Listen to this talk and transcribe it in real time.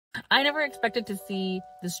I never expected to see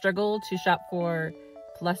the struggle to shop for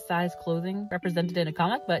plus size clothing represented in a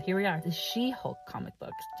comic, but here we are. The She-Hulk comic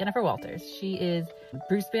book. Jennifer Walters. She is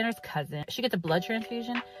Bruce Banner's cousin. She gets a blood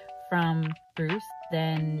transfusion from Bruce.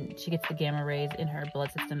 Then she gets the gamma rays in her blood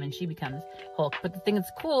system and she becomes Hulk. But the thing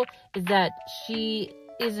that's cool is that she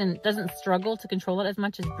doesn't struggle to control it as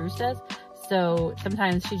much as Bruce does. So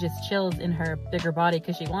sometimes she just chills in her bigger body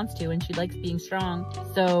because she wants to, and she likes being strong.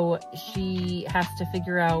 So she has to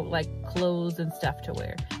figure out like clothes and stuff to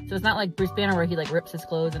wear. So it's not like Bruce Banner where he like rips his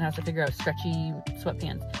clothes and has to figure out stretchy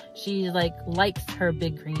sweatpants. She like likes her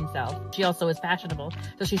big green self. She also is fashionable.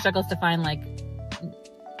 So she struggles to find like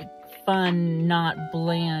fun, not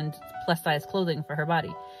bland plus size clothing for her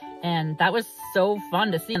body. And that was so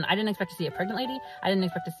fun to see. And I didn't expect to see a pregnant lady. I didn't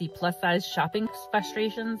expect to see plus size shopping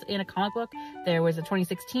frustrations in a comic book. There was a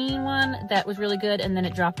 2016 one that was really good, and then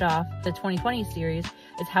it dropped off. The 2020 series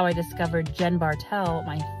is how I discovered Jen Bartel,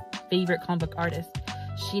 my favorite comic book artist.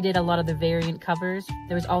 She did a lot of the variant covers.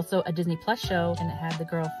 There was also a Disney Plus show, and it had the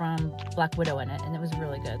girl from Black Widow in it, and it was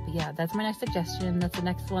really good. But yeah, that's my next suggestion. That's the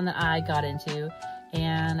next one that I got into,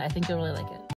 and I think you'll really like it.